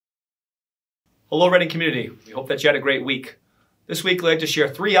Hello, Reading community. We hope that you had a great week. This week, I'd like to share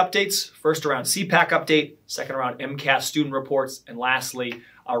 3 updates. First, around CPAC update, second, around MCAS student reports, and lastly,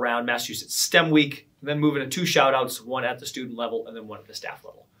 around Massachusetts STEM Week. And then moving to 2 shout-outs, one at the student level and then one at the staff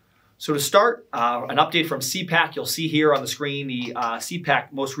level. So to start, an update from CPAC. You'll see here on the screen the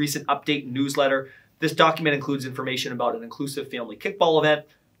CPAC most recent update newsletter. This document includes information about an inclusive family kickball event,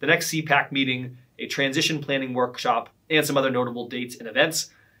 the next CPAC meeting, a transition planning workshop, and some other notable dates and events.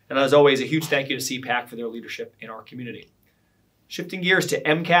 And as always, a huge thank you to CPAC for their leadership in our community. Shifting gears to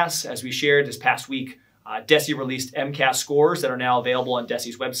MCAS, as we shared this past week, DESE released MCAS scores that are now available on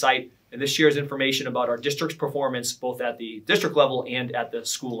DESE's website. And this shares information about our district's performance, both at the district level and at the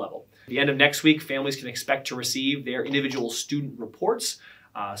school level. At the end of next week, families can expect to receive their individual student reports.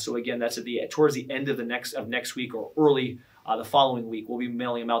 So again, that's towards the end of next week or early the following week. We'll be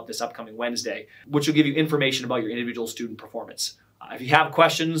mailing them out this upcoming Wednesday, which will give you information about your individual student performance. If you have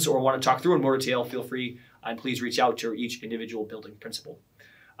questions or want to talk through in more detail, feel free and please reach out to each individual building principal.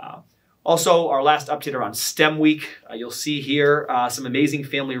 Also, our last update around STEM Week. You'll see here some amazing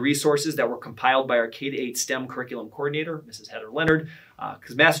family resources that were compiled by our K-8 STEM curriculum coordinator, Mrs. Heather Leonard,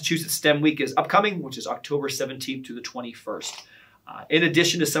 because Massachusetts STEM Week is upcoming, which is October 17th to the 21st. In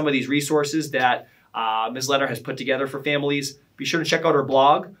addition to some of these resources that Ms. Leonard has put together for families, be sure to check out her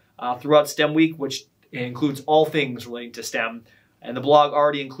blog throughout STEM Week, which includes all things relating to STEM. And the blog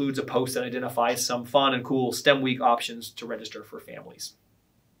already includes a post that identifies some fun and cool STEM Week options to register for families.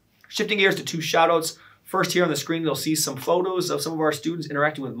 Shifting gears to 2 shoutouts. First, here on the screen, you'll see some photos of some of our students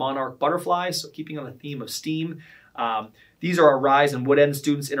interacting with monarch butterflies. So keeping on the theme of STEAM. These are our Rise and Wood End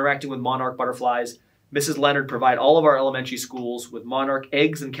students interacting with monarch butterflies. Mrs. Leonard provided all of our elementary schools with monarch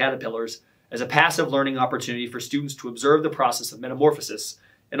eggs and caterpillars as a passive learning opportunity for students to observe the process of metamorphosis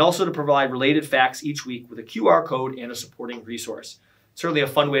and also to provide related facts each week with a QR code and a supporting resource. Certainly a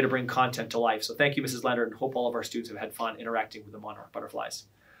fun way to bring content to life. So thank you, Mrs. Leonard, and hope all of our students have had fun interacting with the monarch butterflies.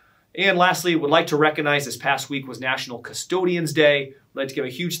 And lastly, would like to recognize this past week was National Custodians Day. I'd like to give a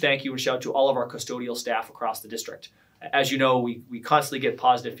huge thank you and shout out to all of our custodial staff across the district. As you know, we constantly get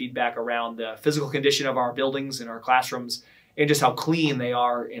positive feedback around the physical condition of our buildings and our classrooms and just how clean they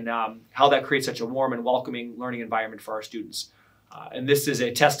are and how that creates such a warm and welcoming learning environment for our students. And this is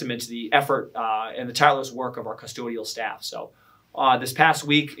a testament to the effort and the tireless work of our custodial staff. So this past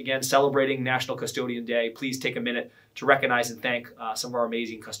week, again, celebrating National Custodian Day, please take a minute to recognize and thank some of our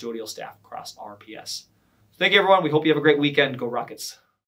amazing custodial staff across RPS. So thank you, everyone. We hope you have a great weekend. Go Rockets.